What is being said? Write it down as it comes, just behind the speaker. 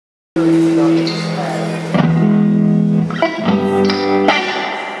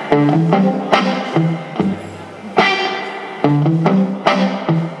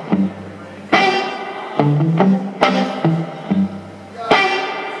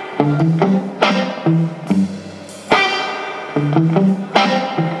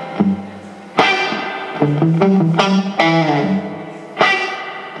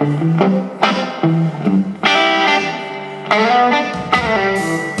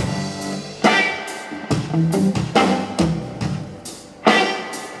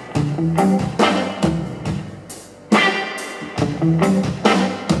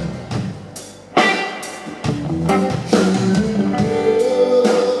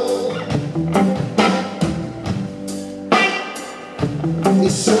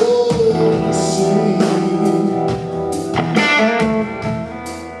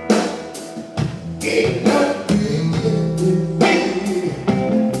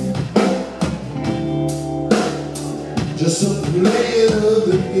Just a play of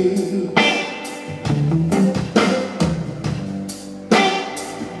the game.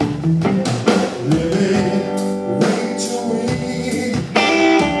 Living week to week,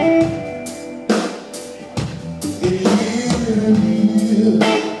 and year to year.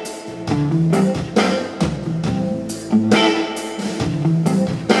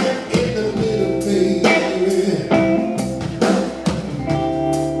 In the middle, baby,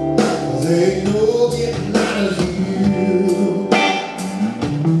 there ain't no getting out of here.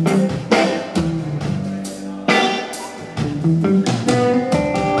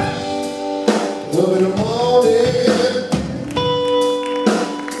 Up in the morning,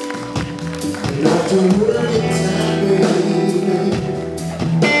 and after working time, baby,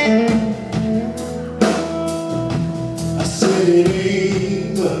 I said it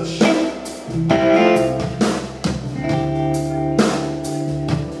ain't much,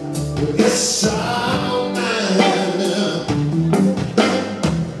 but it's all mine now.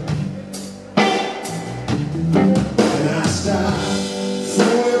 And I stopped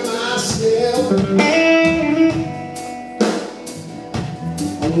fooling myself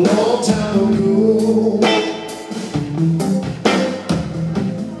a long time ago.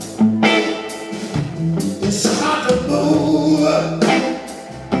 It's hard to move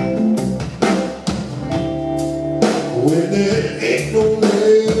when there ain't no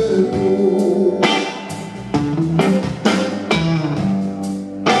letting go.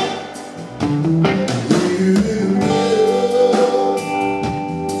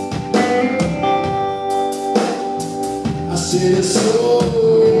 I said it's so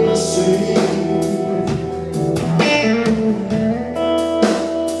insane.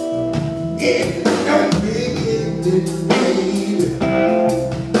 It don't begin to baby,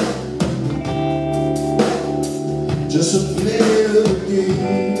 just a play of the game.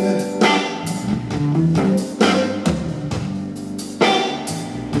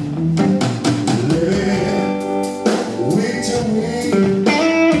 Living week to week,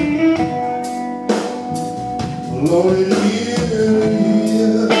 Lord, year to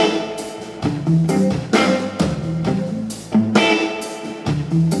year.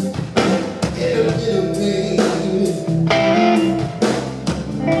 In a little baby,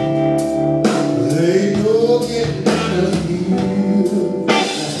 there ain't no getting out of here.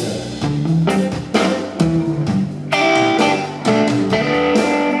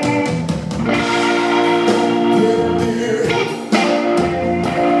 Get married,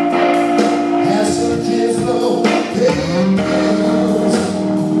 have some kids, Lord, pay bills.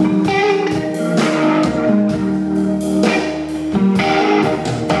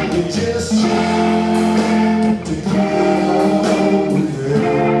 You just try to get on with it.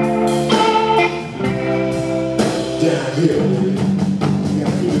 Down here, you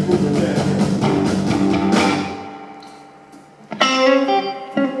gotta keep it moving down here.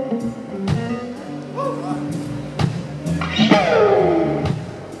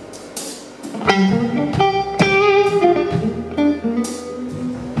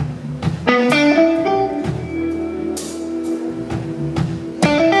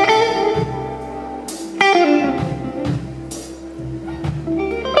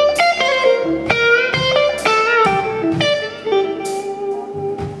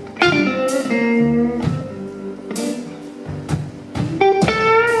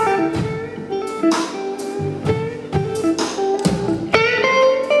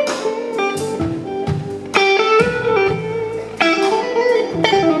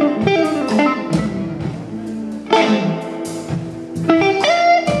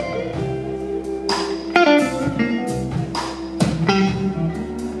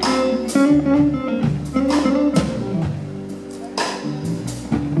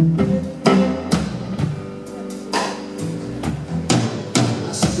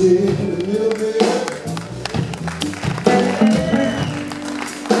 I stayed a little bit.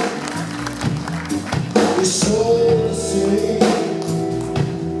 It's so the same.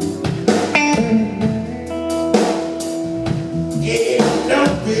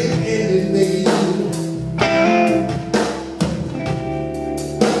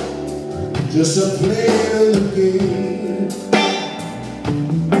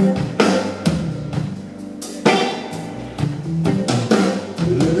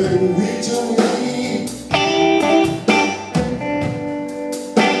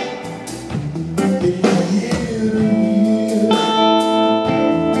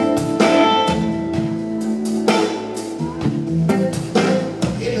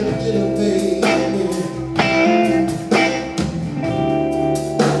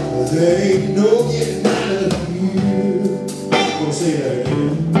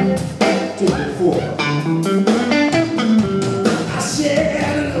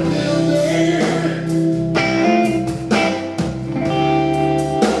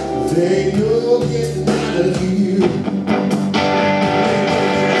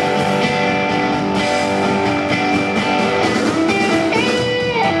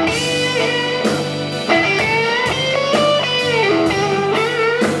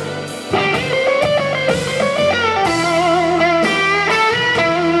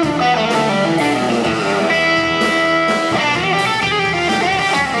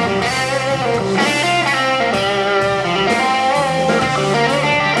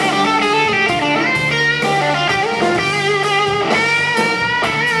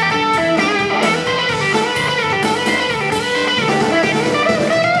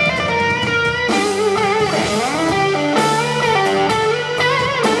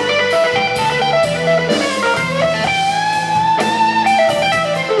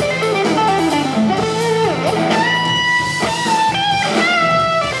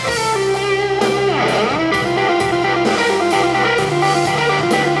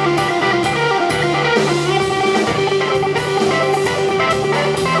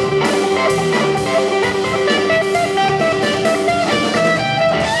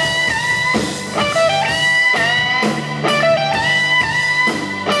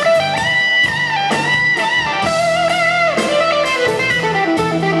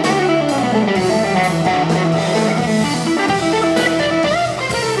 Good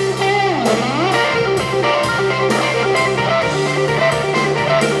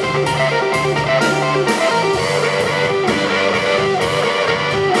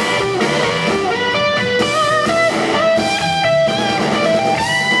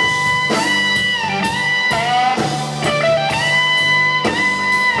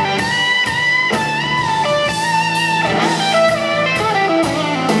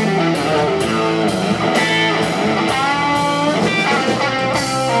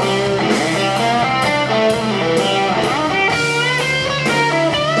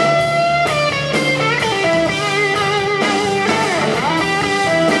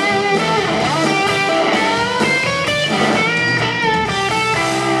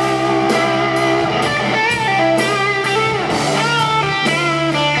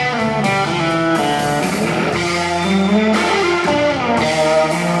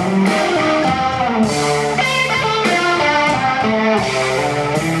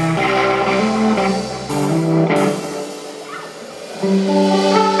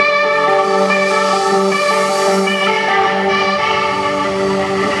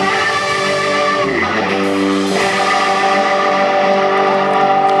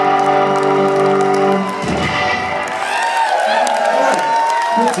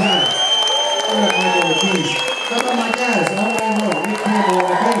time. All right, Michael on the keys. How about my guys? All day long. Nick Campbell on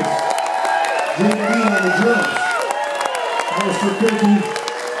the bass. Jaydon on the drums. Mr. Cookie.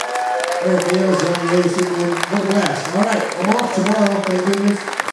 Everybody else on the bass and the last. All right, I'm off tomorrow, thank goodness.